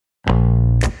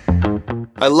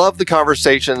I love the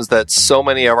conversations that so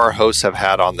many of our hosts have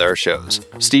had on their shows.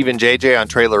 Steve and JJ on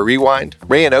Trailer Rewind,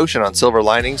 Ray and Ocean on Silver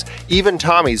Linings, even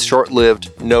Tommy's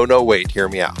short-lived No, Wait, Hear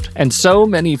Me Out. And so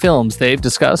many films they've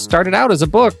discussed started out as a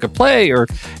book, a play, or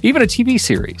even a TV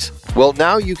series. Well,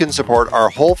 now you can support our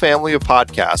whole family of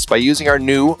podcasts by using our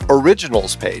new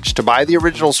Originals page to buy the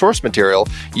original source material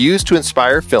used to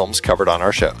inspire films covered on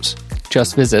our shows.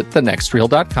 Just visit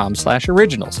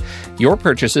thenextreel.com/originals. Your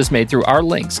purchases made through our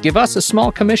links give us a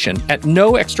small commission at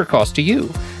no extra cost to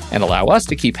you and allow us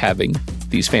to keep having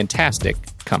these fantastic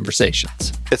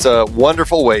conversations. It's a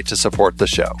wonderful way to support the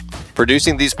show.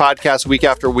 Producing these podcasts week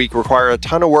after week require a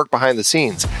ton of work behind the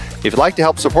scenes. If you'd like to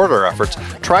help support our efforts,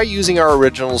 try using our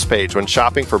Originals page when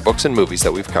shopping for books and movies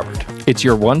that we've covered. It's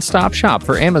your one-stop shop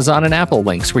for Amazon and Apple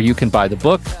links where you can buy the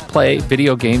book, play,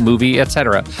 video game, movie,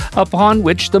 etc., upon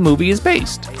which the movie is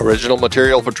based. Original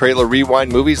material for Trailer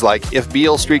Rewind movies like If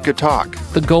Beale Street Could Talk,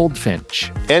 The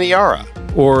Goldfinch, Aniara,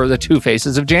 or The Two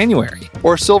Faces of January.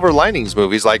 Or Silver Linings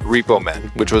movies like Repo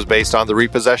Men, which was based on the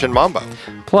Repossession Mambo.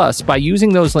 Plus, by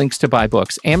using those links to buy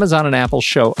books, Amazon and Apple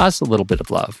show us a little bit of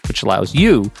love, which allows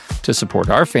you to support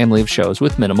our family of shows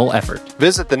with minimal effort.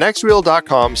 Visit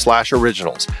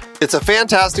thenextreel.com/originals. It's a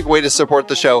fantastic way to support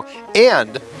the show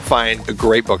and find a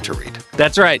great book to read.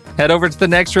 That's right. Head over to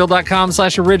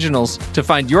thenextreel.com/originals to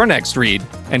find your next read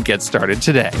and get started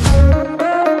today.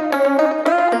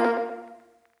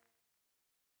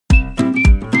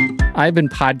 I've been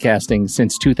podcasting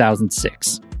since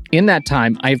 2006. In that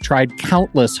time, I've tried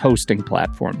countless hosting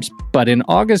platforms, but in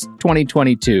August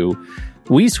 2022,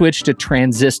 we switched to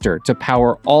Transistor to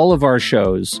power all of our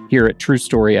shows here at True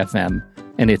Story FM,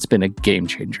 and it's been a game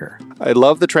changer. I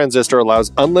love the Transistor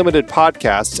allows unlimited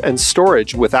podcasts and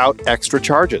storage without extra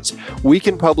charges. We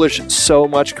can publish so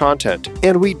much content,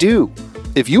 and we do.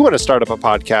 If you want to start up a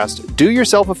podcast, do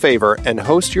yourself a favor and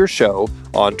host your show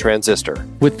on Transistor.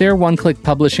 With their one-click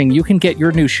publishing, you can get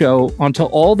your new show onto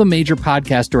all the major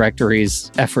podcast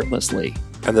directories effortlessly.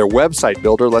 And their website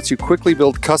builder lets you quickly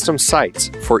build custom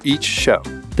sites for each show.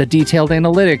 The detailed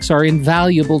analytics are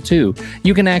invaluable too.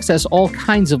 You can access all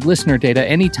kinds of listener data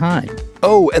anytime.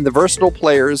 Oh, and the versatile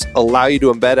players allow you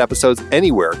to embed episodes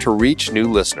anywhere to reach new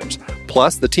listeners.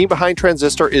 Plus, the team behind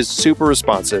Transistor is super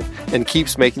responsive and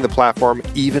keeps making the platform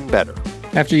even better.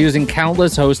 After using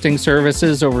countless hosting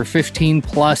services over 15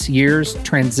 plus years,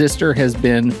 Transistor has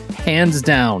been, hands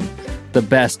down, the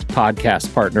best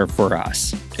podcast partner for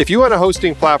us. If you want a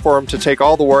hosting platform to take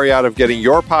all the worry out of getting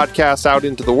your podcast out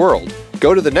into the world,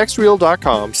 go to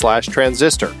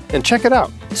thenextreel.com/transistor and check it out.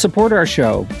 Support our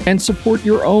show and support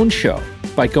your own show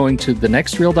by going to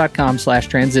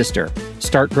thenextreel.com/transistor.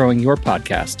 Start growing your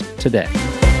podcast today.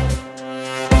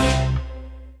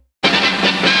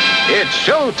 It's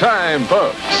showtime,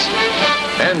 folks.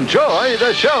 Enjoy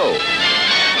the show.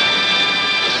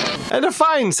 And a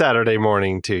fine Saturday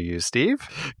morning to you, Steve.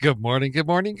 Good morning,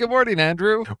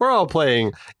 Andrew. We're all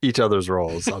playing each other's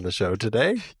roles on the show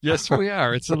today. Yes, we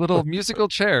are. It's a little musical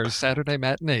chairs Saturday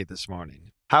matinee this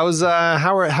morning. How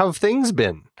have things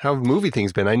been? How have movie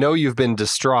things been? I know you've been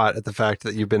distraught at the fact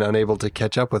that you've been unable to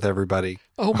catch up with everybody.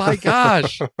 Oh my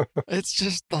gosh. It's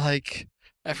just like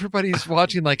everybody's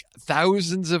watching like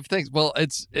thousands of things. Well,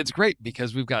 it's great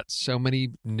because we've got so many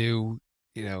new,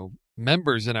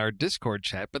 members in our Discord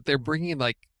chat, but they're bringing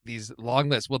like these long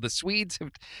lists. Well, the Swedes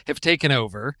have taken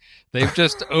over. They've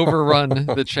just overrun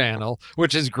the channel,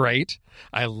 which is great.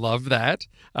 I love that.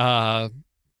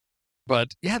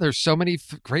 But yeah, there's so many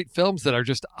great films that are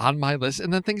just on my list,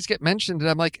 and then things get mentioned, and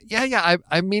I'm like,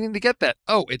 I'm meaning to get that.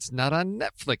 Oh, it's not on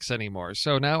Netflix anymore.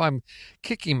 So now I'm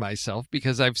kicking myself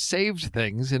because I've saved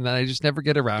things, and then I just never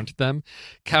get around to them,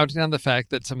 counting on the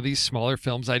fact that some of these smaller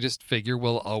films I just figure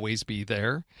will always be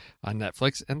there on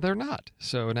Netflix, and they're not.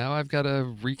 So now I've got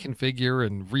to reconfigure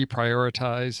and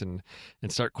reprioritize and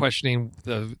start questioning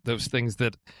those things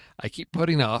that I keep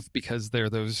putting off because they're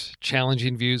those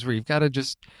challenging views where you've got to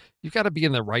be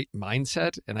in the right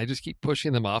mindset, and I just keep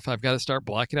pushing them off. I've got to start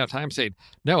blocking out time saying,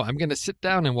 no, I'm going to sit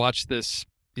down and watch this,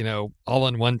 all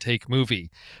in one take movie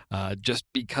just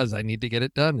because I need to get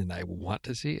it done and I want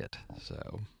to see it.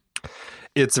 So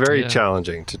it's very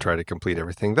challenging to try to complete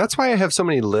everything. That's why I have so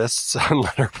many lists on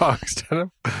Letterboxd.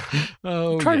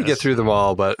 I'm trying to get through them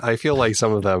all, but I feel like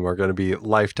some of them are going to be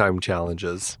lifetime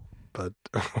challenges. But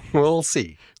we'll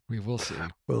see. We will see.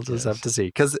 We'll just have to see.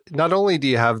 Because not only do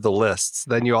you have the lists,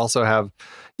 then you also have,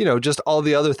 just all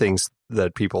the other things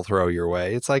that people throw your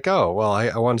way. It's like, oh, well,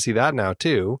 I want to see that now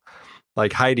too.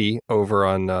 Like Heidi over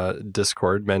on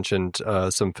Discord mentioned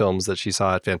some films that she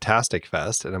saw at Fantastic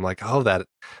Fest, and I'm like, oh, that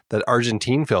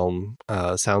Argentine film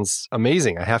sounds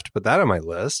amazing. I have to put that on my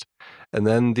list. And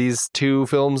then these two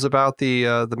films about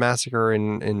the massacre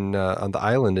in on the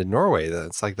island in Norway.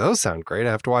 It's like those sound great.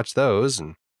 I have to watch those.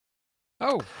 And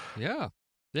oh yeah,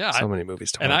 yeah. So many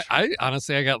movies to and watch. I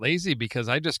honestly I got lazy because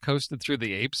I just coasted through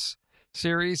the Apes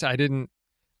series. I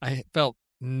felt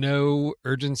no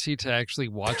urgency to actually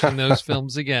watching those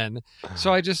films again.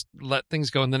 So I just let things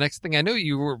go. And the next thing I knew,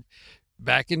 you're in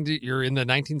the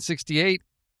 1968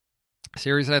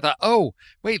 series. And I thought, oh,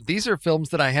 wait, these are films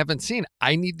that I haven't seen.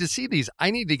 I need to see these.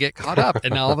 I need to get caught up.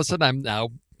 And all of a sudden I'm now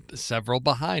several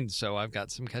behind. So I've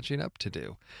got some catching up to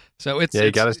do. So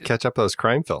you got to catch up those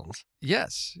crime films.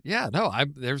 Yes. Yeah. No, I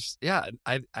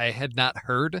had not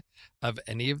heard of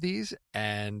any of these.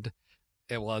 And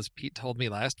well, as Pete told me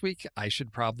last week, I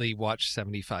should probably watch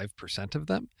 75% of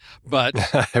them, but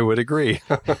I would agree.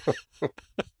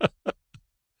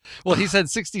 Well, he said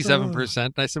 67%.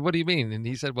 And I said, what do you mean? And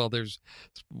he said, well, there's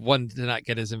one to not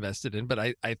get as invested in, but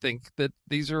I think that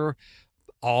these are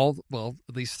all, well,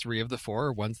 at least 3 of the 4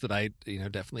 are ones that I,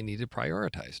 definitely need to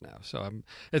prioritize now. So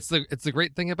it's the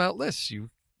great thing about lists. You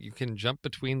can jump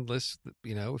between lists,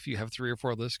 if you have 3 or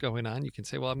 4 lists going on, you can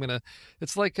say, well,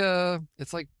 it's like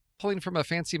pulling from a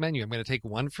fancy menu. I'm going to take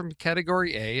one from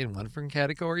category A and one from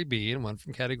category B and one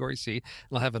from category C, and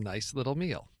I'll have a nice little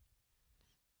meal.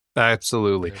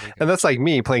 Absolutely. And that's like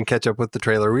me playing catch up with the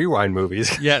Trailer Rewind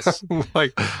movies. Yes.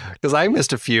 Because I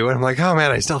missed a few and I'm like, oh man,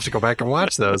 I still have to go back and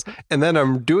watch those. And then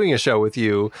I'm doing a show with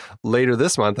you later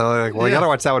this month. I'm like, well, I got to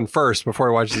watch that one first before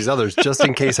I watch these others, just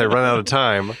in case I run out of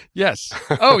time. Yes.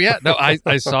 Oh yeah. No, I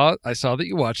saw that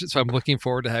you watched it. So I'm looking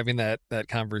forward to having that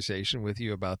conversation with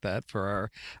you about that for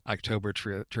our October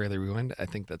Trailer Rewind. I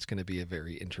think that's going to be a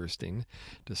very interesting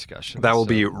discussion. That will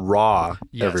be raw,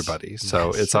 yes, everybody.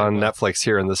 So it's on Netflix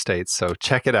here in the States, so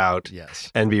check it out. Yes.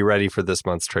 And be ready for this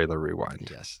month's Trailer Rewind.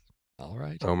 Yes. All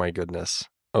right. Oh my goodness.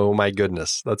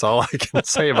 That's all I can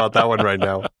say about that one right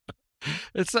now.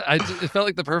 It felt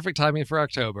like the perfect timing for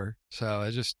October. So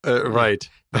I just right.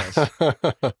 Yes.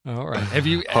 All right. Have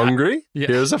you hungry? Yeah.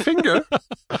 Here's a finger.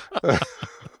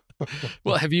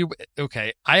 Well,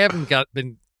 okay. I haven't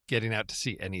been getting out to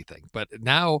see anything, but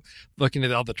now looking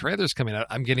at all the trailers coming out,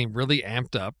 I'm getting really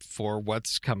amped up for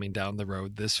what's coming down the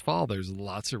road this fall. There's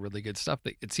lots of really good stuff.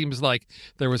 It seems like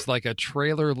there was like a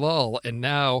trailer lull, and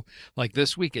now like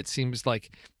this week it seems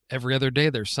like every other day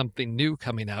there's something new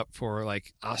coming out for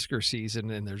like Oscar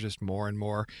season, and there's just more and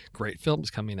more great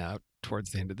films coming out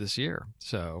towards the end of this year.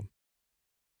 So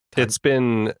it's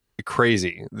been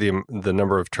crazy, the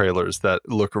number of trailers that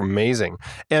look amazing,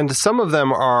 and some of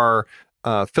them are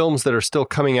films that are still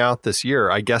coming out this year.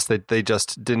 I guess that they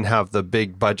just didn't have the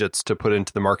big budgets to put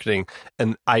into the marketing,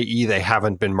 and i.e. they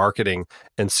haven't been marketing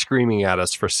and screaming at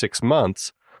us for 6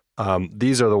 months.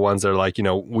 These are the ones that are like,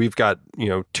 we've got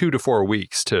 2 to 4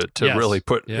 weeks to yes, really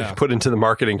put into the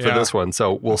marketing for this one.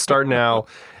 So we'll start now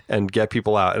and get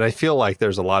people out. And I feel like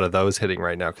there's a lot of those hitting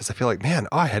right now, because I feel like, man,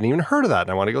 I hadn't even heard of that,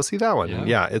 and I want to go see that one.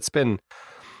 Yeah. And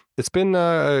it's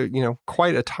been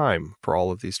quite a time for all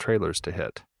of these trailers to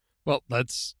hit. Well,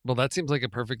 that seems like a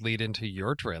perfect lead into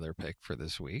your trailer pick for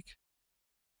this week.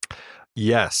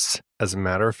 Yes, as a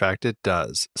matter of fact, it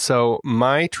does. So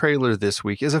my trailer this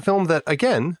week is a film that,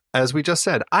 again, as we just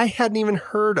said, I hadn't even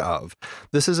heard of.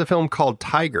 This is a film called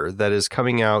Tiger that is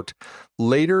coming out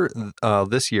later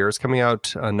this year. It's coming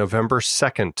out November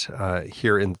 2nd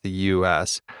here in the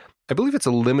U.S. I believe it's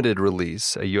a limited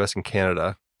release, U.S. and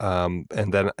Canada. And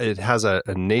then it has a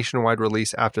nationwide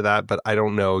release after that, but I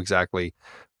don't know exactly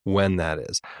when that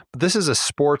is. But this is a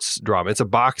sports drama. It's a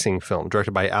boxing film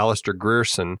directed by Alistair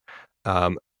Grierson.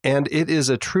 And it is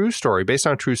a true story, based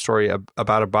on a true story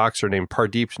about a boxer named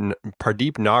Pardeep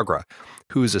Nagra,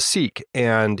 who's a Sikh,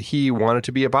 and he wanted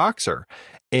to be a boxer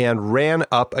and ran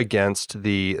up against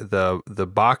the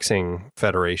boxing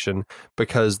federation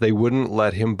because they wouldn't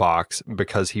let him box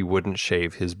because he wouldn't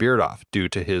shave his beard off due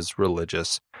to his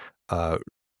religious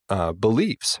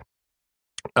beliefs.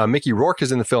 Mickey Rourke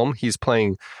is in the film. He's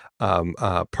playing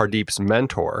Pardeep's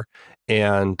mentor,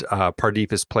 and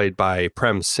Pardeep is played by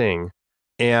Prem Singh.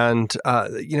 And,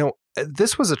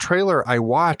 this was a trailer I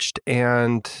watched,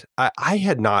 and I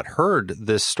had not heard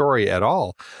this story at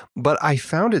all, but I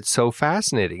found it so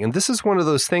fascinating. And this is one of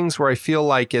those things where I feel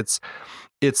like it's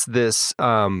this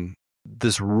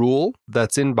rule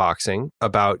that's in boxing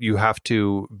about you have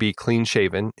to be clean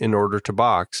shaven in order to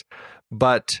box,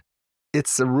 but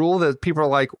it's a rule that people are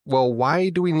like, well, why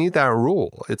do we need that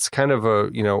rule? It's kind of a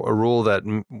rule that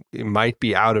might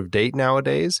be out of date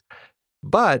nowadays.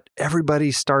 But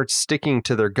everybody starts sticking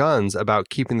to their guns about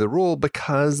keeping the rule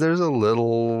because there's a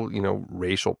little,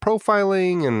 racial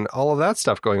profiling and all of that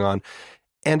stuff going on.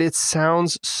 And it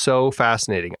sounds so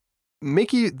fascinating.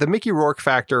 The Mickey Rourke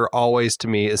factor always to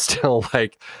me is still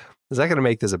like, is that going to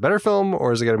make this a better film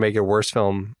or is it going to make it a worse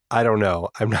film? I don't know.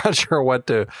 I'm not sure what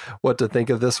to think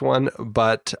of this one,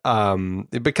 but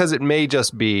because it may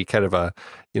just be kind of a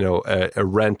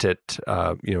rent it,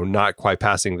 not quite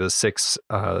passing the 6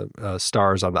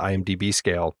 stars on the IMDb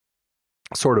scale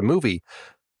sort of movie.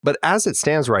 But as it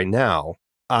stands right now,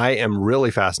 I am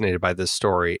really fascinated by this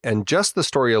story, and just the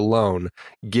story alone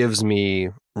gives me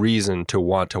reason to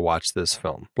want to watch this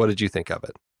film. What did you think of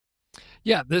it?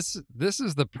 Yeah, this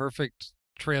is the perfect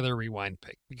trailer rewind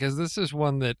pick, because this is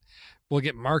one that will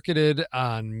get marketed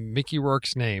on Mickey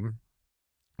Rourke's name,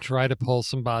 try to pull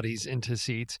some bodies into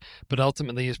seats, but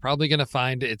ultimately is probably going to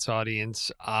find its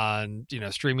audience on,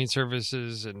 streaming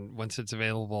services, and once it's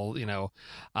available,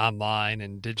 online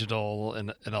and digital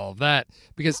and all of that.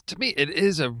 Because to me, it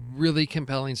is a really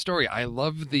compelling story. I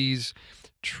love these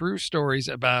true stories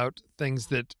about things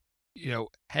that,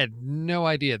 had no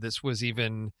idea this was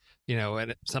even,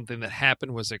 and something that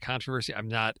happened was a controversy. I'm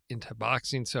not into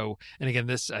boxing. So, and again,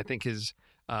 this I think is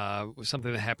was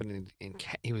something that happened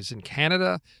he was in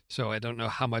Canada. So I don't know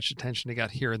how much attention it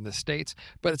got here in the States,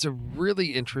 but it's a really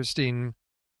interesting,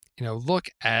 look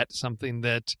at something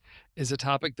that is a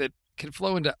topic that can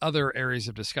flow into other areas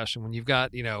of discussion when you've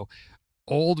got,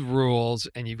 old rules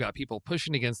and you've got people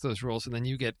pushing against those rules. And then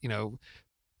you get,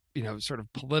 sort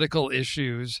of political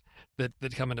issues that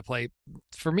come into play,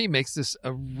 for me, makes this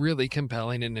a really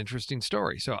compelling and interesting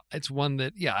story. So it's one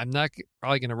that, I'm not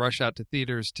probably going to rush out to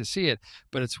theaters to see it,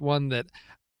 but it's one that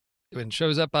when it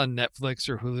shows up on Netflix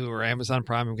or Hulu or Amazon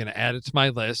Prime, I'm going to add it to my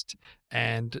list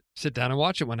and sit down and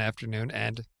watch it one afternoon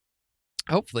and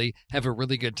hopefully have a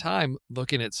really good time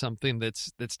looking at something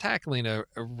that's tackling a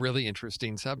really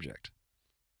interesting subject.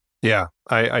 Yeah,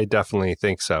 I definitely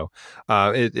think so.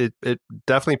 It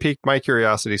definitely piqued my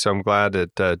curiosity, so I'm glad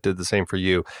it did the same for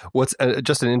you. What's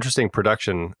just an interesting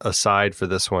production aside for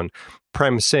this one,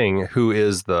 Prem Singh, who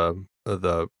is the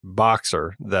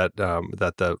boxer that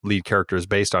the lead character is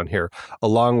based on here,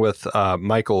 along with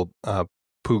Michael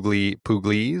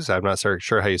Pugliese, I'm not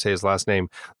sure how you say his last name.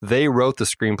 They wrote the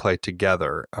screenplay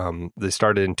together. They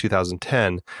started in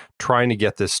 2010 trying to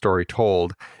get this story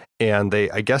told. And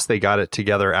I guess they got it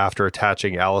together after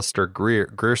attaching Alistair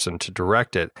Grierson to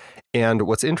direct it. And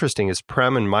what's interesting is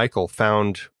Prem and Michael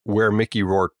found where Mickey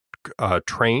Rourke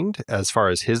trained as far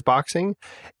as his boxing,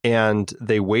 and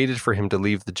they waited for him to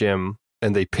leave the gym,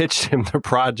 and they pitched him the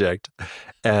project,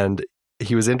 and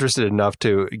he was interested enough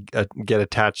to get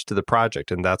attached to the project,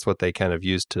 and that's what they kind of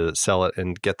used to sell it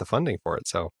and get the funding for it.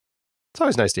 So it's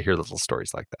always nice to hear little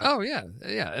stories like that. Oh yeah,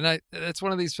 and it's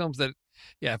one of these films that,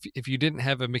 if you didn't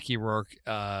have a Mickey Rourke,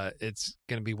 it's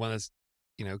going to be one that's,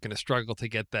 going to struggle to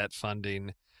get that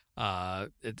funding.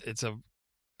 It's an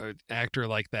actor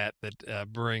like that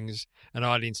brings an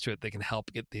audience to it that can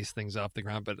help get these things off the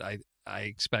ground. But I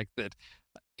expect that,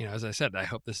 as I said, I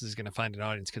hope this is going to find an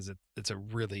audience because it's a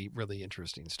really, really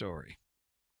interesting story.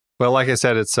 Well, like I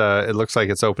said, it looks like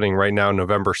it's opening right now,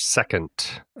 November 2nd,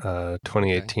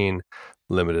 2018, okay.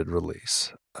 Limited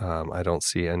release. I don't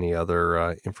see any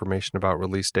other information about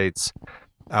release dates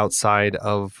outside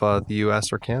of the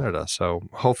U.S. or Canada. So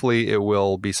hopefully it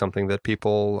will be something that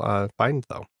people find,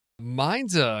 though.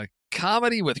 Mine's a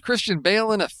comedy with Christian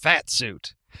Bale in a fat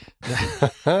suit.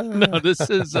 No, this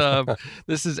is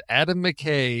Adam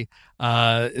McKay,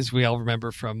 as we all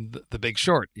remember from the Big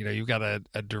Short. You've got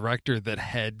a director that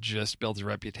had just built a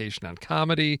reputation on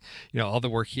comedy. All the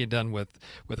work he had done with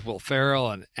Will Ferrell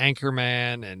and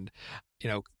Anchorman, and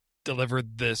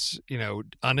delivered this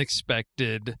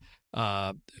unexpected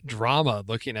drama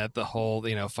looking at the whole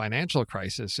financial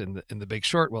crisis in the Big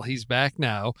Short. Well, he's back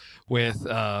now with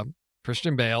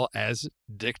Christian Bale as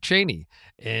Dick Cheney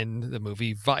in the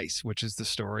movie Vice, which is the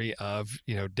story of,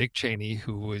 Dick Cheney,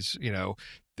 who was,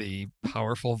 the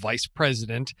powerful vice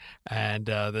president. And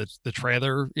the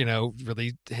trailer,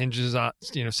 really hinges on,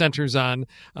 centers on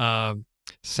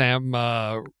Sam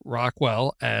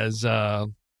Rockwell as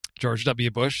George W.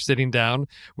 Bush sitting down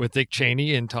with Dick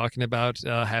Cheney and talking about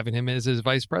having him as his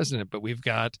vice president. But we've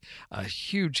got a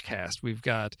huge cast. We've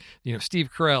got, Steve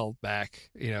Carell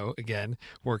back, again,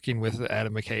 working with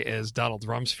Adam McKay as Donald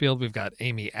Rumsfeld. We've got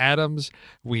Amy Adams.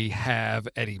 We have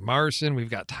Eddie Marson. We've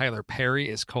got Tyler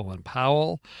Perry as Colin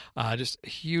Powell. Just a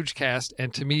huge cast.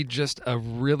 And to me, just a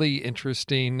really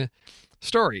interesting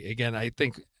story. Again, I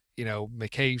think,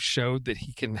 McKay showed that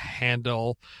he can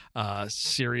handle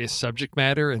serious subject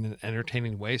matter in an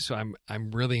entertaining way. So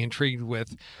I'm really intrigued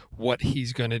with what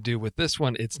he's going to do with this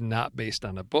one. It's not based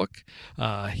on a book.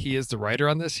 He is the writer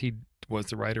on this. He was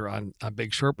the writer on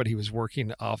Big Short, but he was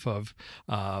working off of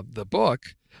the book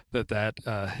that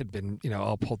had been,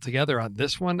 all pulled together. On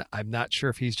this one, I'm not sure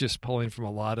if he's just pulling from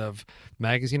a lot of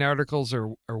magazine articles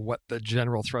or what the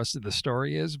general thrust of the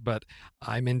story is, but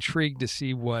I'm intrigued to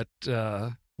see what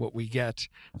we get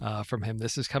from him.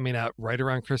 This is coming out right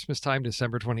around Christmas time,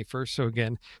 December 21st. So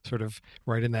again, sort of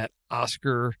right in that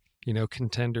Oscar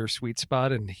contender sweet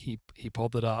spot, and he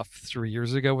pulled it off 3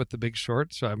 years ago with The Big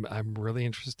Short. So I'm really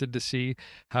interested to see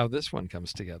how this one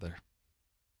comes together.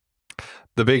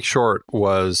 The Big Short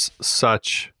was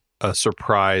such a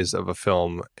surprise of a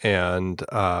film, and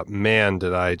man,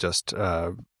 did I just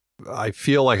I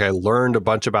feel like I learned a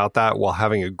bunch about that while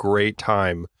having a great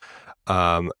time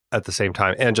at the same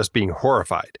time, and just being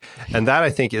horrified. And that, I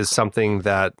think, is something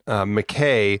that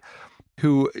McKay,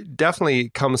 who definitely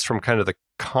comes from kind of the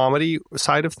comedy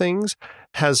side of things,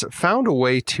 has found a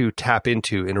way to tap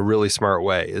into in a really smart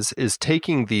way, is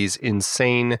taking these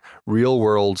insane real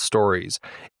world stories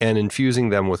and infusing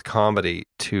them with comedy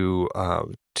to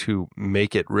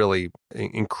make it really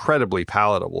incredibly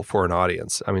palatable for an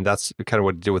audience. I mean, that's kind of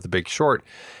what he did with The Big Short.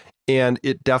 And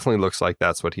it definitely looks like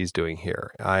that's what he's doing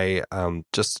here. I am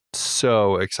just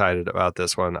so excited about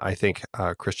this one. I think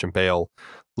Christian Bale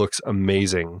looks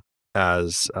amazing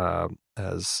as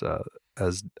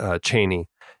Cheney,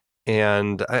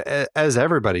 and as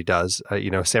everybody does.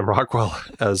 Sam Rockwell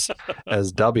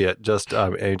as W just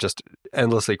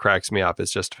endlessly cracks me up.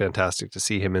 It's just fantastic to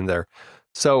see him in there.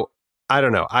 So I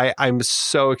don't know. I'm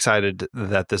so excited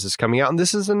that this is coming out. And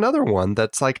this is another one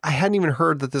that's like, I hadn't even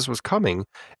heard that this was coming.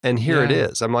 And here it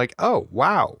is. I'm like, oh,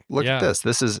 wow, look at this.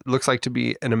 Looks like to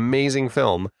be an amazing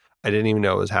film. I didn't even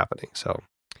know it was happening. So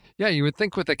yeah, you would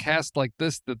think with a cast like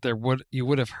this that you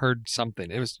would have heard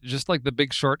something. It was just like The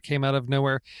Big Short came out of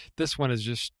nowhere. This one is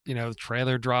just, the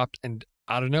trailer dropped and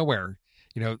out of nowhere,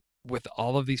 with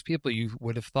all of these people, you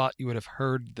would have thought you would have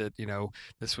heard that,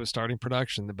 this was starting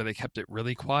production, but they kept it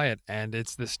really quiet. And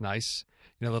it's this nice,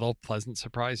 little pleasant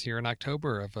surprise here in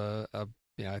October of I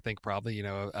think probably,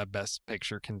 a Best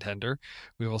Picture contender.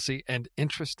 We will see. And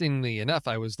interestingly enough,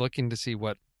 I was looking to see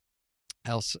what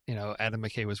else, Adam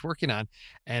McKay was working on.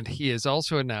 And he has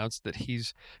also announced that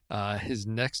his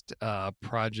next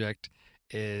project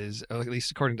is, or at least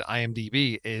according to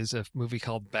IMDb, is a movie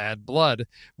called Bad Blood,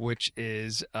 which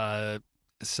is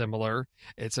similar.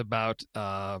 It's about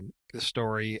the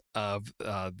story of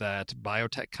that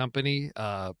biotech company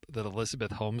that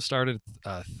Elizabeth Holmes started,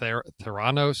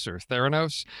 Theranos,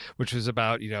 which was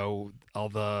about, all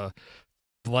the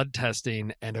blood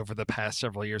testing, and over the past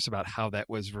several years about how that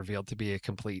was revealed to be a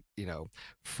complete,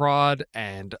 fraud,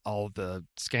 and all the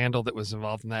scandal that was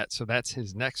involved in that. So that's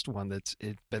his next one that's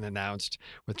been announced,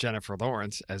 with Jennifer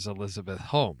Lawrence as Elizabeth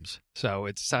Holmes. So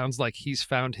it sounds like he's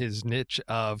found his niche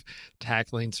of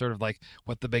tackling sort of like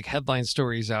what the big headline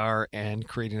stories are and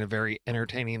creating a very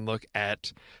entertaining look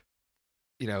at,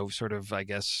 sort of, I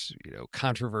guess,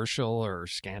 controversial or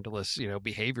scandalous,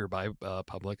 behavior by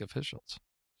public officials.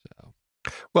 So.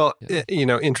 Well,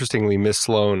 interestingly, Miss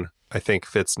Sloane, I think,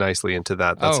 fits nicely into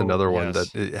that. That's another one that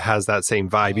has that same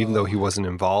vibe, even though he wasn't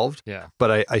involved. Yeah.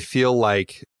 But I feel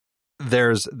like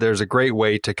there's a great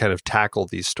way to kind of tackle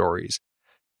these stories.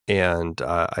 And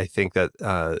I think that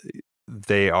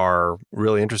they are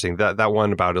really interesting. That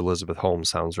one about Elizabeth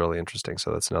Holmes sounds really interesting. So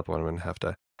that's another one I'm going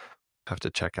to have to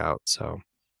check out. So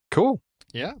cool.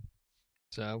 Yeah.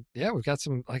 So, yeah, we've got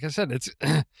some, like I said, it's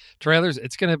trailers.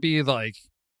 It's going to be like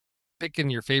picking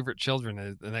your favorite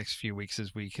children the next few weeks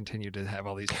as we continue to have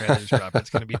all these trailers drop.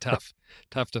 It's going to be tough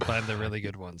to find the really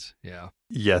good ones. Yeah.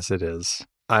 Yes, it is.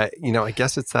 I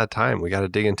guess it's that time. We got to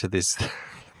dig into these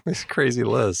crazy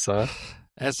lists, huh?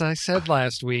 As I said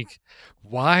last week,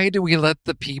 why do we let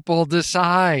the people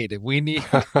decide? We need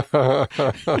to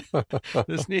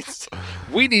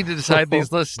decide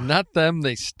these lists, not them.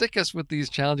 They stick us with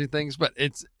these challenging things, but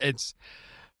it's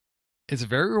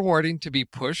very rewarding to be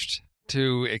pushed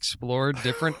to explore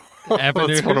different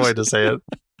avenues. That's one way to say it.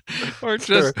 or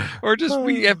just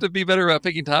we have to be better about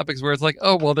picking topics where it's like,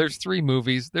 oh, well, there's 3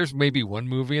 movies. There's maybe 1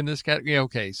 movie in this category.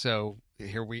 Okay, so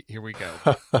here we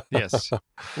go. Yes.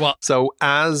 Well, so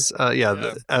as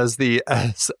the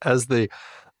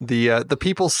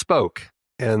people spoke,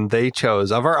 and they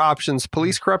chose, of our options,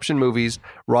 police corruption movies,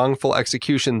 wrongful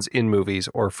executions in movies,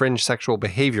 or fringe sexual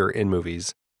behavior in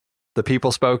movies. The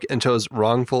people spoke and chose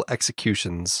wrongful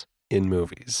executions in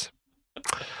movies.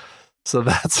 So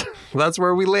that's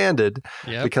where we landed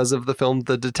Yep. because of the film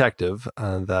The Detective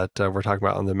that we're talking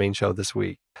about on the main show this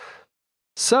week.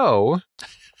 So,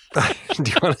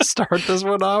 do you want to start this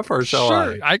one off, or shall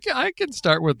Sure, I? I can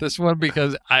start with this one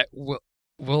because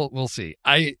we'll see.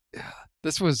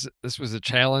 This was a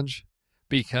challenge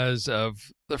because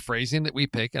of the phrasing that we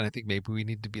pick, and I think maybe we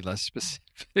need to be less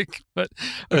specific. But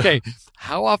okay,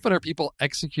 how often are people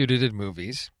executed in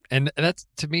movies? And that's,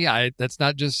 to me, that's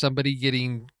not just somebody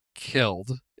getting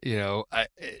killed. You know,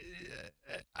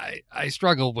 I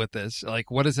struggle with this.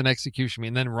 Like, what does an execution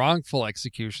mean? Then wrongful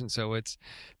execution, so it's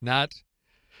not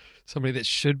somebody that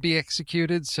should be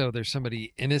executed, so there's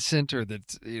somebody innocent or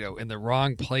that's, in the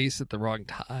wrong place at the wrong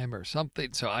time or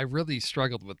something. So I really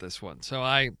struggled with this one. So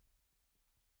I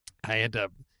had to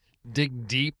dig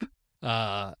deep.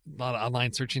 A lot of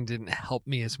online searching didn't help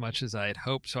me as much as I had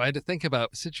hoped. So I had to think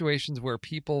about situations where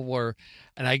people were,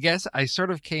 and I guess I sort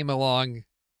of came along.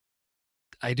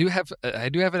 I do have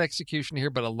an execution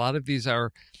here, but a lot of these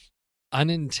are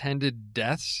unintended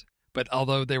deaths. But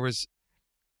although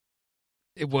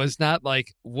it was not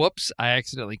like, whoops, I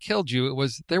accidentally killed you.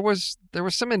 There was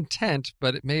some intent,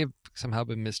 but it may have somehow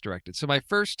been misdirected. So my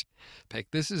first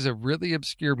pick, this is a really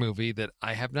obscure movie that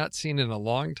I have not seen in a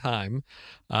long time.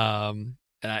 And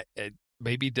it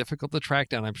may be difficult to track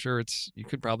down. I'm sure you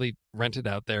could probably rent it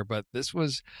out there, but this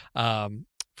was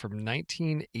from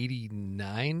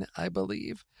 1989, I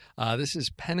believe. This is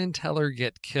Penn and Teller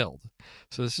Get Killed.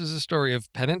 So this is a story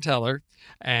of Penn and Teller,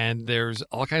 and there's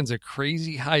all kinds of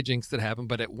crazy hijinks that happen.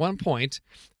 But at one point,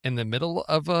 in the middle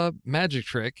of a magic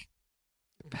trick,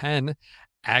 Penn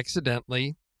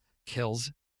accidentally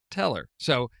kills Teller.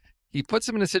 So he puts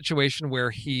him in a situation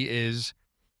where he is,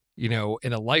 in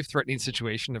a life-threatening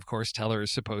situation. Of course, Teller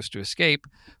is supposed to escape,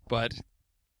 but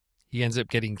he ends up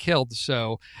getting killed.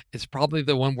 So it's probably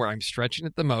the one where I'm stretching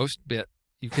it the most, but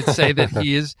you could say that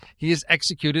he is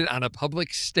executed on a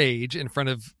public stage in front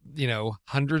of,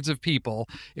 hundreds of people.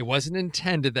 It wasn't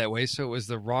intended that way. So it was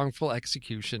the wrongful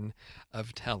execution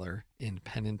of Teller in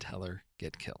Penn and Teller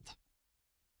Get Killed.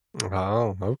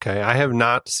 Oh, okay. I have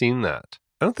not seen that.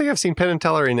 I don't think I've seen Penn and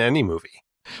Teller in any movie.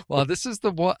 Well, this is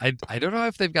the one. I don't know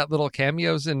if they've got little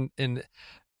cameos in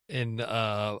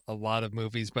a lot of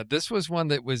movies, but this was one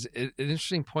that was an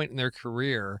interesting point in their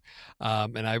career.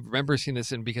 And I remember seeing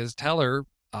this because Teller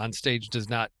on stage does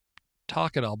not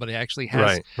talk at all, but he actually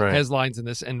has lines in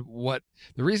this. And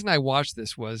the reason I watched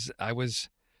this was I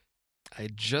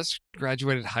had just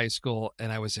graduated high school,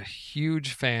 and I was a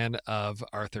huge fan of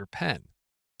Arthur Penn.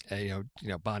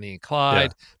 Bonnie and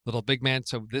Clyde, Little Big Man.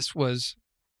 So this was,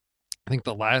 I think,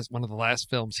 one of the last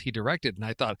films he directed, and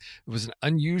I thought it was an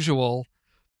unusual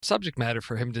subject matter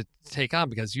for him to take on,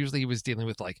 because usually he was dealing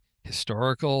with like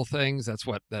historical things. That's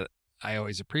that I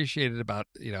always appreciated about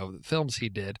the films he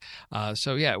did.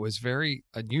 So yeah, it was very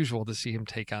unusual to see him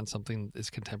take on something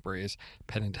as contemporary as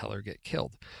Penn and Teller Get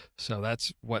Killed. So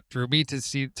that's what drew me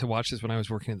to watch this when I was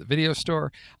working at the video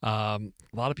store. A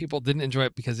lot of people didn't enjoy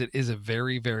it because it is a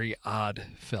very, very odd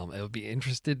film. I would be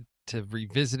interested to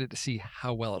revisit it to see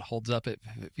how well it holds up. It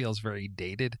feels very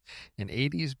dated in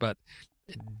 80s, but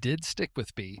it did stick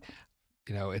with me,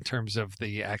 in terms of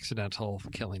the accidental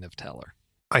killing of Teller.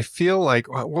 I feel like,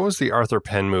 what was the Arthur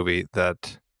Penn movie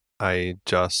that I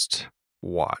just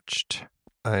watched?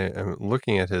 I am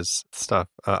looking at his stuff.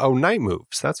 Night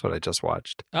Moves. That's what I just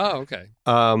watched. Oh, okay.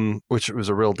 Which was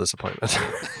a real disappointment.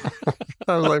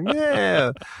 I was like,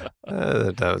 yeah,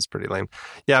 that was pretty lame.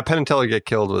 Yeah, Penn and Teller Get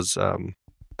Killed was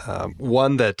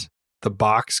one that the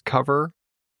box cover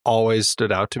always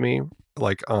stood out to me,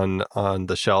 like on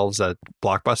the shelves at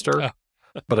Blockbuster,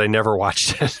 but I never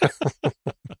watched it.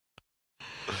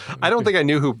 I don't think I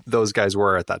knew who those guys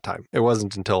were at that time. It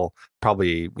wasn't until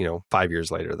probably, 5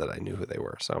 years later that I knew who they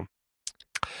were. So,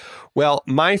 well,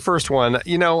 my first one,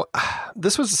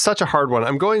 this was such a hard one.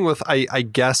 I'm going with, I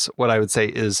guess what I would say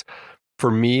is,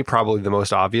 for me, probably the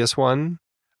most obvious one.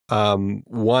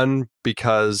 One,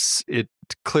 because it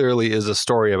clearly is a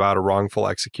story about a wrongful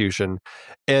execution,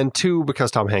 and two,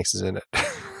 because Tom Hanks is in it.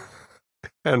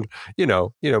 And you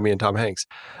know me and Tom Hanks.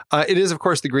 It is, of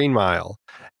course, The Green Mile,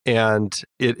 and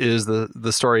it is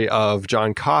the story of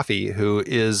John Coffey, who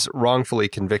is wrongfully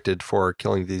convicted for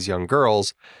killing these young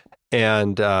girls.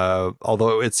 And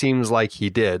although it seems like he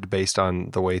did, based on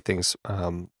the way things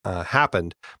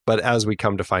happened, but as we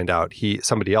come to find out,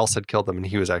 somebody else had killed them, and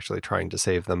he was actually trying to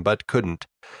save them, but couldn't.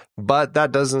 But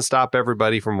that doesn't stop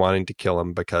everybody from wanting to kill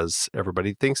him, because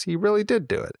everybody thinks he really did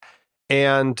do it.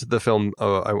 And the film,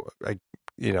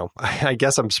 I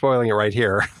guess I'm spoiling it right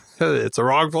here. It's a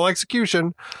wrongful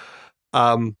execution.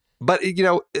 But,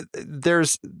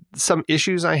 there's some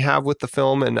issues I have with the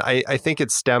film, and I think it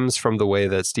stems from the way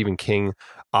that Stephen King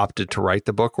opted to write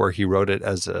the book, where he wrote it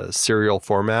as a serial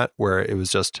format, where it was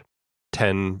just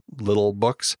 10 little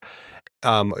books.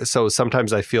 So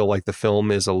sometimes I feel like the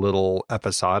film is a little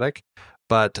episodic,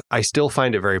 but I still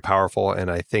find it very powerful,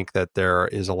 and I think that there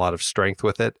is a lot of strength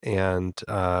with it. And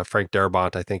Frank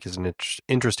Darabont, I think, is an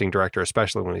interesting director,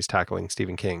 especially when he's tackling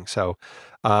Stephen King. So,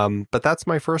 but that's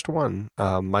my first one.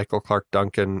 Michael Clarke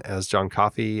Duncan as John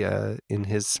Coffey in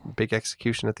his big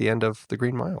execution at the end of The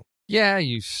Green Mile. Yeah,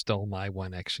 you stole my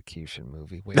one execution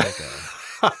movie. Way to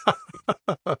go.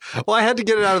 Well, I had to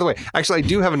get it out of the way. Actually, I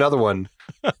do have another one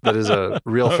that is a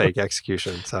real fake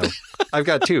execution. So I've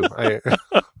got two.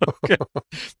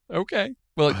 Okay.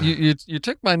 Well, you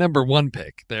took my number one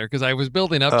pick there, because I was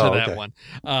building up to that one,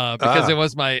 because it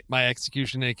was my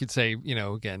execution, and it could say,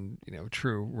 again,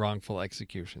 true wrongful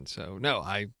execution. So no,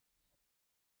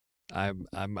 I'm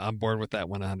on board with that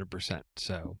 100%.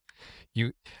 So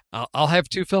I'll have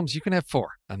two films. You can have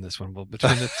four on this one. Well,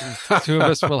 between the two of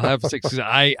us, we'll have six.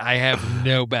 I have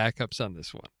no backups on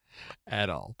this one at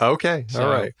all. Okay. So, all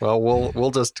right. Well,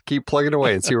 we'll just keep plugging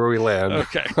away and see where we land.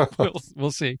 Okay.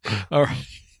 We'll see. All right.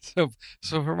 So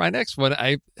for my next one,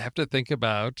 I have to think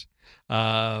about,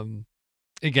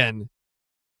 again,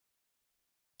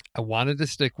 I wanted to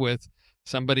stick with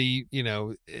somebody,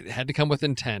 it had to come with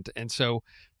intent. And so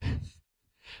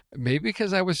maybe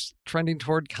because I was trending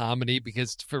toward comedy,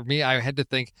 because for me, I had to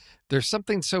think there's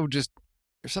something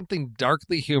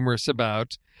darkly humorous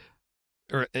about,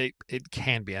 or it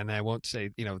can be, and I won't say,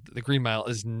 The Green Mile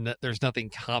there's nothing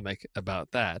comic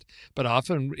about that. But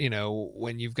often,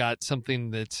 when you've got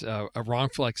something that's a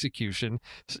wrongful execution,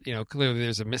 clearly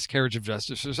there's a miscarriage of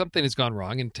justice or something has gone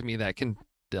wrong. And to me, that can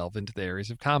delve into the areas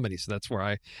of comedy. So that's where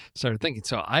I started thinking.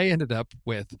 So I ended up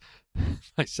with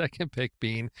my second pick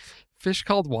being Fish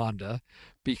Called Wanda,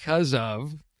 because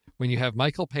of when you have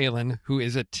Michael Palin, who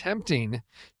is attempting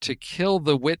to kill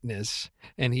the witness,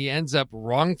 and he ends up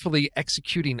wrongfully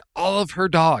executing all of her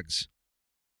dogs.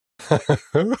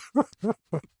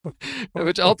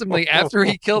 Which ultimately, after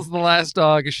he kills the last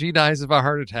dog, she dies of a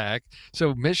heart attack.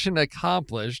 So mission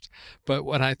accomplished. But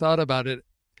when I thought about it,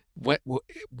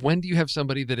 when do you have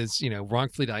somebody that is,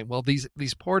 wrongfully dying? Well, these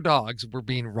poor dogs were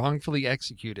being wrongfully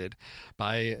executed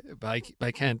by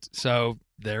Kent. So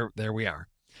there we are.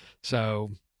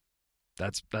 So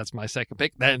that's my second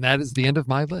pick. And that is the end of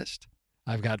my list.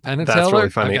 I've got Penn and Teller, really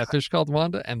funny. I've got Fish Called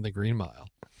Wanda, and The Green Mile.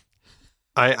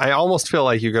 I almost feel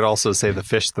like you could also say the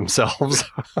fish themselves.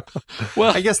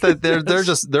 Well, I guess that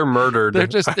they're murdered. They're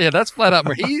just that's flat out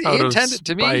murder. He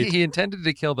intended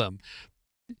to kill them.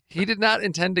 He did not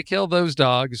intend to kill those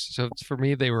dogs. So for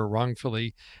me, they were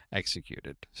wrongfully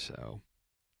executed. So,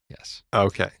 yes.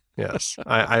 Okay. Yes.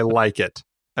 I like it.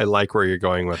 I like where you're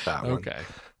going with that one. Okay.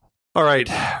 All right.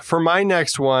 For my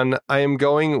next one, I am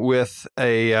going with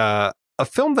a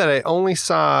film that I only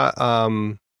saw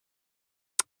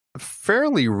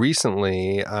fairly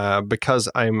recently because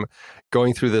I'm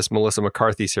going through this Melissa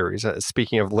McCarthy series.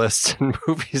 Speaking of lists and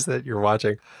movies that you're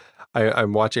watching,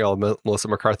 I'm watching all the Melissa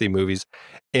McCarthy movies,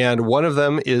 and one of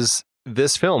them is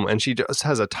this film, and she just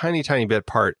has a tiny, tiny bit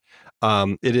part.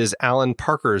 It is Alan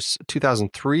Parker's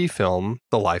 2003 film,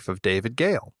 The Life of David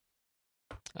Gale.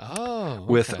 Oh,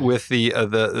 okay. with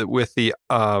the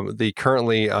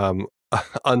currently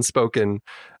unspoken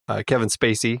Kevin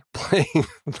Spacey playing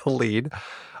the lead.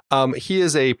 He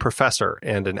is a professor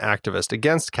and an activist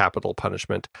against capital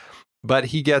punishment, but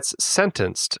he gets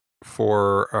sentenced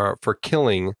for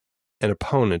killing an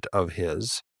opponent of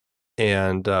his,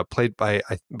 and played by,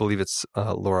 I believe it's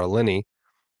Laura Linney.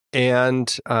 And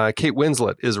Kate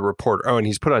Winslet is a reporter. Oh, and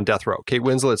he's put on death row. Kate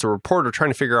Winslet's a reporter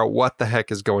trying to figure out what the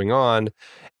heck is going on,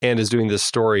 and is doing this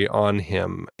story on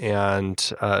him. And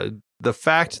the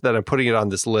fact that I'm putting it on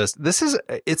this list, it's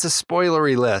a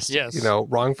spoilery list. Yes.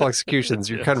 Wrongful executions.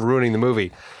 You're kind of ruining the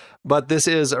movie. But this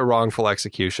is a wrongful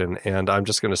execution, and I'm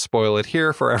just going to spoil it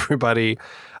here for everybody.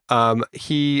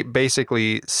 He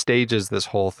basically stages this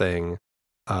whole thing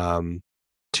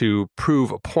to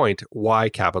prove a point why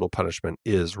capital punishment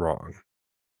is wrong.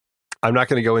 I'm not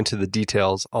going to go into the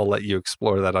details. I'll let you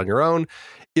explore that on your own.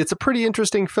 It's a pretty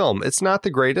interesting film. It's not the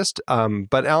greatest,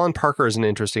 but Alan Parker is an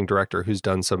interesting director who's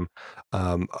done such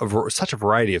a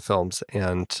variety of films,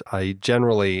 and I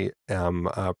generally am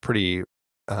pretty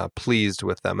pleased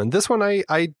with them. And this one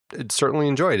I certainly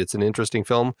enjoyed. It's an interesting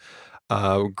film,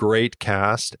 great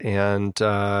cast, and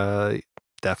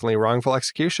definitely wrongful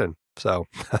execution. So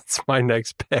that's my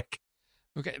next pick.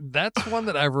 Okay, that's one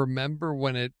that I remember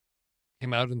when it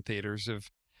came out in theaters,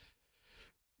 of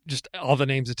just all the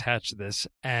names attached to this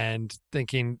and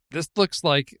thinking this looks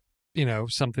like,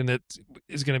 something that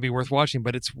is going to be worth watching,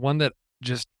 but it's one that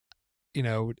just,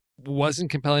 wasn't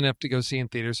compelling enough to go see in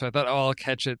theaters. So I thought, I'll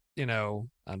catch it, on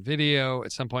video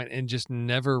at some point, and just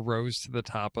never rose to the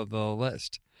top of the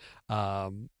list.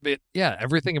 But yeah,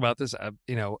 everything about this,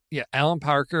 Alan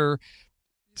Parker,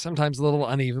 sometimes a little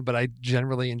uneven, but I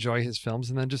generally enjoy his films.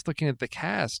 And then just looking at the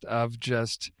cast of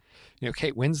just,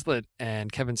 Kate Winslet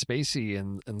and Kevin Spacey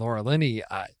and Laura Linney,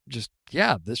 this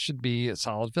should be a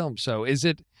solid film. So is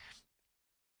it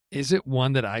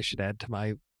one that I should add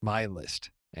to my list,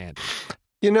 Andy?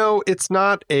 It's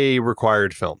not a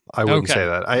required film. I wouldn't say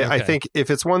that. I think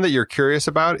if it's one that you're curious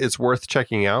about, it's worth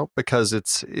checking out because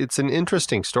it's an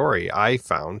interesting story, I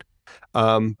found.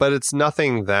 But it's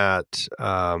nothing that,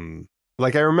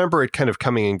 I remember it kind of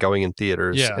coming and going in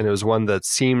theaters. Yeah. And it was one that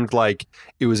seemed like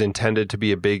it was intended to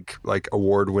be a big,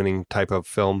 award-winning type of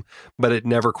film, but it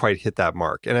never quite hit that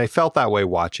mark. And I felt that way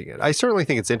watching it. I certainly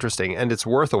think it's interesting, and it's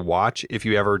worth a watch if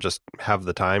you ever just have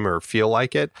the time or feel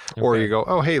like it, or you go,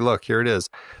 oh, hey, look, here it is.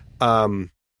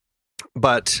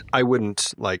 But I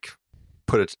wouldn't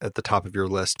put it at the top of your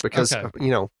list because,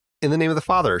 In the Name of the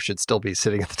Father should still be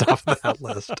sitting at the top of that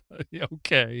list.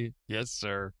 Okay. Yes,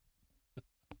 sir.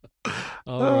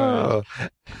 Oh,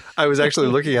 I was actually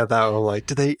looking at that one. I'm like,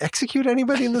 did they execute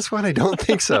anybody in this one? I don't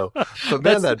think so. But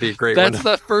man, that'd be a great one. That's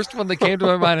the first one that came to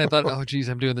my mind. I thought, oh, geez,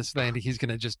 I'm doing this, Andy. He's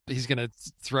gonna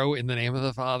throw In the Name of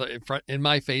the Father in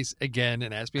my face again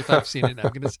and ask me if I've seen it. And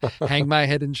I'm gonna hang my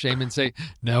head in shame and say,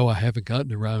 no, I haven't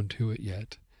gotten around to it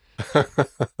yet.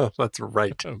 That's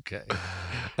right. Okay.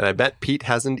 And I bet Pete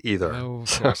hasn't either. No,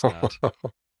 of course not. All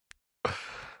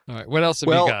right. What else have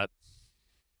you got?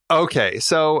 Okay,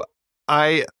 so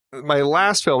my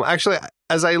last film, actually,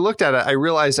 as I looked at it, I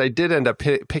realized I did end up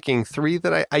picking three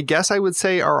that I guess I would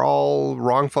say are all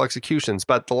wrongful executions.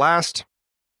 But I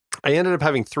ended up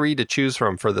having three to choose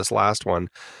from for this last one.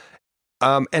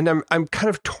 And I'm kind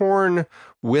of torn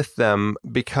with them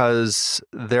because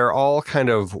they're all kind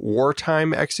of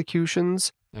wartime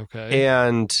executions. Okay.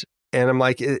 And I'm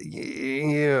like,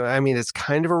 it's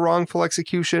kind of a wrongful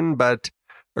execution, but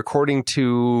according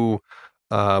to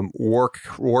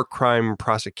war crime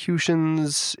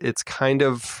prosecutions, it's kind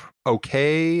of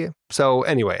okay. So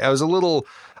anyway, I was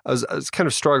kind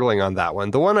of struggling on that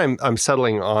one. The one I'm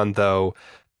settling on though,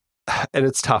 and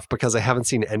it's tough because I haven't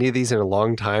seen any of these in a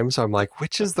long time. So I'm like,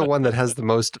 which is the one that has the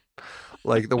most,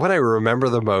 the one I remember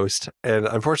the most? And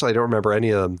unfortunately, I don't remember any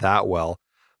of them that well.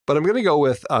 But I'm going to go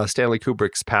with Stanley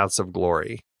Kubrick's Paths of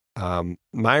Glory.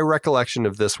 My recollection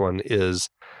of this one is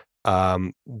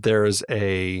there's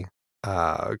a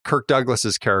Kirk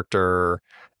Douglas's character,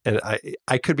 and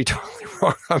I could be totally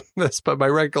wrong on this, but my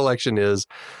recollection is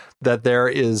that there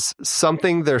is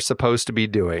something they're supposed to be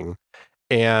doing,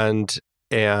 and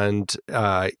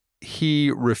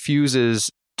he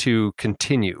refuses to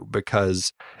continue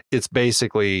because it's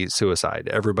basically suicide.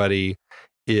 Everybody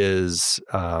is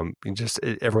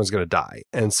everyone's going to die,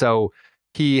 and so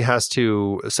he has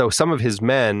to. So some of his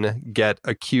men get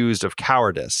accused of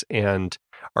cowardice and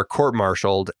are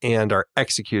court-martialed and are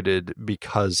executed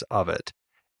because of it.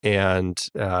 And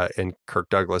Kirk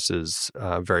Douglas is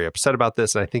very upset about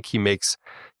this. And I think he makes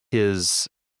his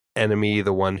enemy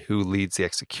the one who leads the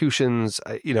executions.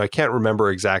 I can't remember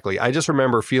exactly. I just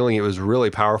remember feeling it was really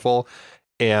powerful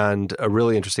and a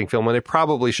really interesting film. And I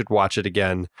probably should watch it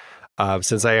again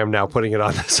since I am now putting it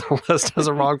on this list as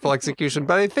a wrongful execution.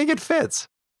 But I think it fits.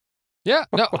 Yeah,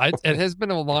 no, it has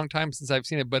been a long time since I've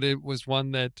seen it, but it was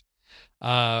one that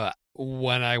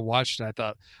when I watched it, I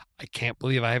thought, I can't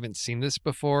believe I haven't seen this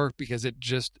before because it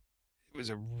was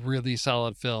a really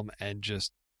solid film. And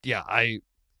I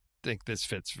think this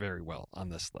fits very well on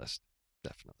this list.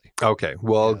 Definitely. Okay.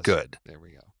 Well, yes. Good. There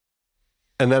we go.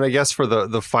 And then I guess for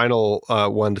the final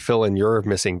one to fill in your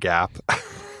missing gap,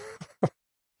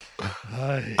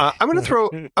 I'm going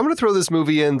to throw this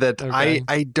movie in that okay.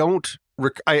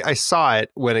 I saw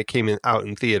it when it came out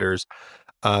in theaters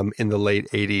in the late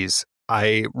 80s.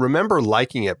 I remember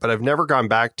liking it, but I've never gone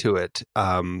back to it.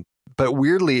 But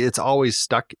weirdly, it's always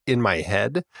stuck in my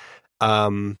head.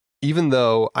 Even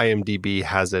though IMDb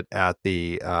has it at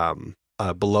the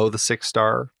below the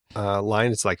 6-star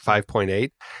line, it's like 5.8.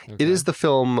 Okay. It is the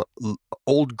film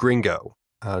Old Gringo,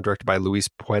 directed by Luis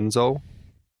Puenzo,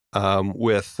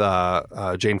 with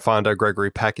Jane Fonda,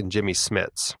 Gregory Peck, and Jimmy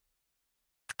Smits.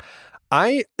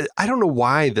 I don't know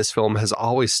why this film has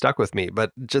always stuck with me,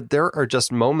 but there are just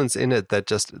moments in it that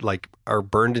just are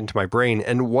burned into my brain.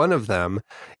 And one of them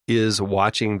is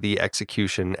watching the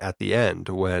execution at the end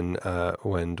when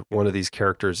one of these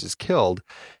characters is killed.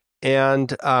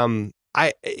 And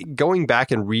I going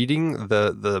back and reading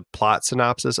the plot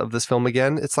synopsis of this film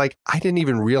again, it's like I didn't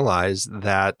even realize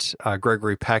that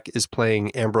Gregory Peck is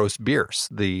playing Ambrose Bierce,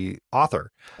 the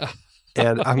author.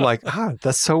 And I'm like,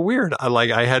 that's so weird.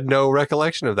 I had no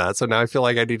recollection of that. So now I feel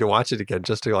like I need to watch it again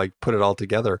just to like put it all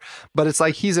together. But it's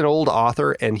like he's an old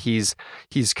author and he's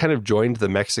kind of joined the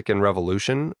Mexican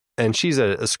Revolution. And she's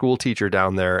a school teacher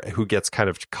down there who gets kind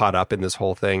of caught up in this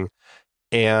whole thing.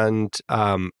 And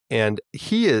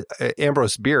he is,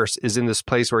 Ambrose Bierce is in this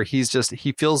place where he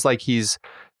feels like he's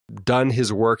done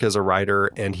his work as a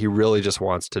writer and he really just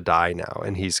wants to die now,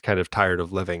 and he's kind of tired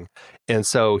of living, and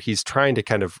so he's trying to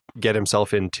kind of get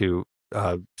himself into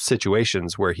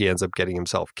situations where he ends up getting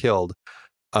himself killed.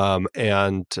 I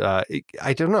don't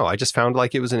know, I just found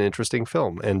like it was an interesting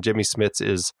film, and Jimmy Smits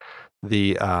is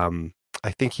the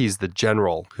I think he's the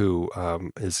general who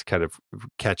is kind of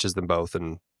catches them both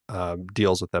and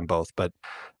deals with them both, but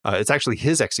it's actually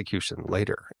his execution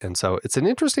later. And so it's an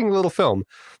interesting little film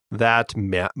that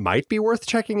might be worth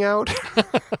checking out.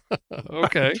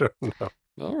 Okay. I don't know.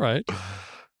 All right.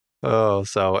 Oh,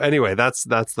 so anyway, that's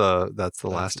the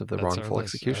last of the wrongful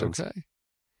executions. Okay.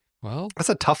 Well, that's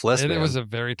a tough list. It was a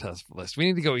very tough list. We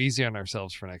need to go easy on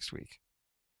ourselves for next week.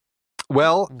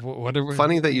 Well,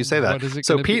 funny that you say that.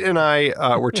 So Pete and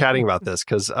I were chatting about this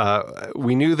because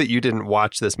we knew that you didn't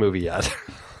watch this movie yet.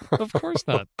 Of course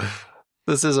not.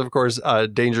 This is, of course,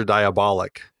 Danger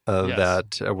Diabolic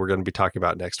Yes. that we're going to be talking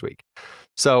about next week.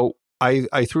 So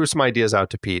I threw some ideas out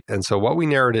to Pete. And so what we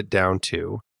narrowed it down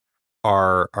to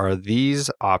are these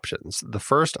options. The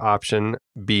first option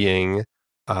being,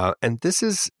 and this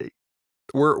is,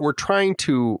 we're trying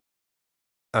to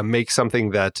make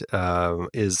something that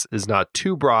is not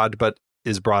too broad, but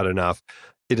is broad enough.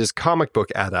 It is comic book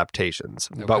adaptations,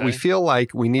 but we feel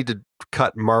like we need to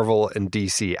cut Marvel and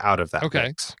DC out of that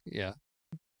mix. Yeah.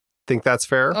 Think that's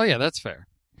fair? Oh, yeah, that's fair.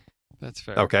 That's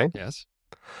fair. Okay. Yes.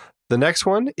 The next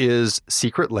one is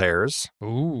Secret Lairs.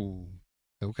 Ooh.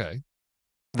 Okay.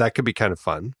 That could be kind of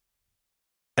fun.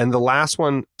 And the last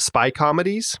one, spy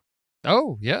comedies.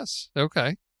 Oh, yes.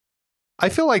 Okay. I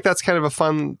feel like that's kind of a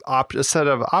fun set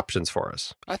of options for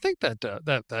us. I think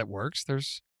that works.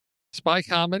 There's spy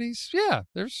comedies. Yeah,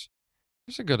 there's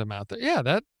a good amount there. Yeah,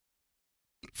 that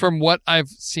from what I've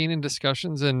seen in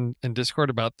discussions and Discord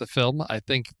about the film, I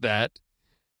think that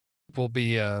will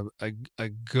be a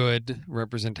good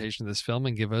representation of this film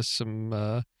and give us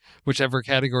some whichever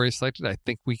category is selected. I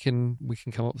think we can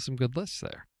come up with some good lists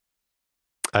there.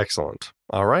 Excellent.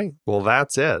 All right. Well,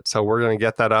 that's it. So we're going to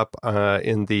get that up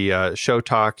in the Show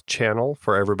Talk channel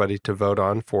for everybody to vote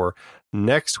on for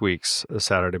next week's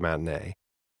Saturday Matinee.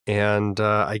 And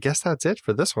I guess that's it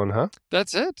for this one, huh?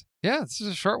 That's it. Yeah, this is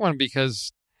a short one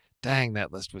because, dang,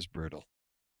 that list was brutal.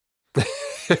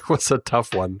 It was a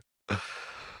tough one.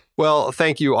 Well,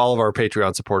 thank you, all of our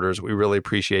Patreon supporters. We really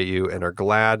appreciate you and are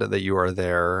glad that you are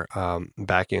there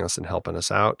backing us and helping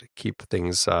us out. Keep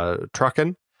things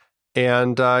trucking.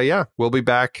 And we'll be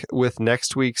back with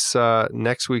next week's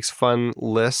fun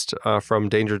list from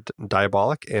Danger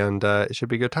Diabolic, and it should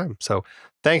be a good time. So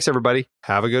thanks, everybody.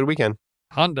 Have a good weekend.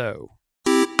 Hondo.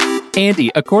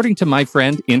 Andy, according to my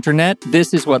friend Internet,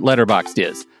 this is what Letterboxd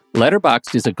is.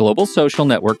 Letterboxd is a global social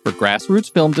network for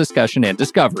grassroots film discussion and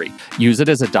discovery. Use it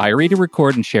as a diary to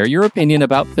record and share your opinion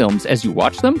about films as you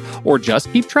watch them, or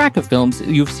just keep track of films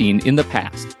you've seen in the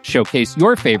past. Showcase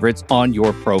your favorites on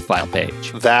your profile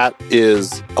page. That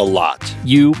is a lot.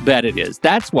 You bet it is.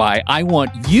 That's why I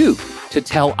want you to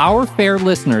tell our fair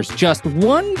listeners just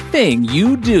one thing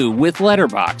you do with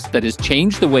Letterboxd that has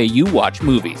changed the way you watch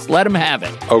movies. Let them have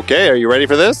it. Okay, are you ready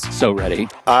for this? So ready.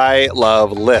 I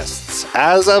love lists.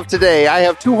 As of today, I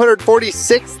have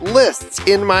 246 lists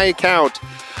in my account.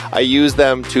 I use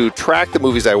them to track the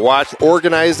movies I watch,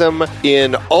 organize them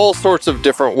in all sorts of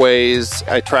different ways.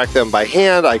 I track them by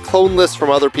hand. I clone lists from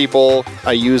other people.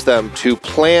 I use them to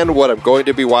plan what I'm going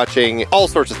to be watching, all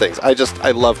sorts of things. I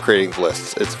love creating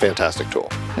lists. It's a fantastic tool.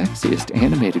 Sexiest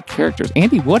animated characters.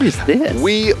 Andy, what is this?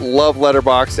 We love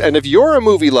Letterboxd, and if you're a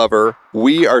movie lover,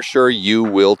 we are sure you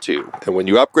will too. And when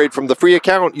you upgrade from the free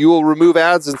account, you will remove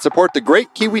ads and support the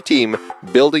great Kiwi team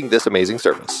building this amazing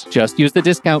service. Just use the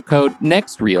discount code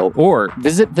NEXTREEL or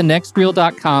visit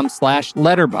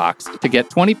thenextreel.com/letterboxd to get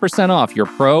 20% off your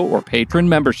pro or patron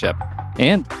membership.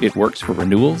 And it works for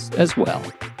renewals as well.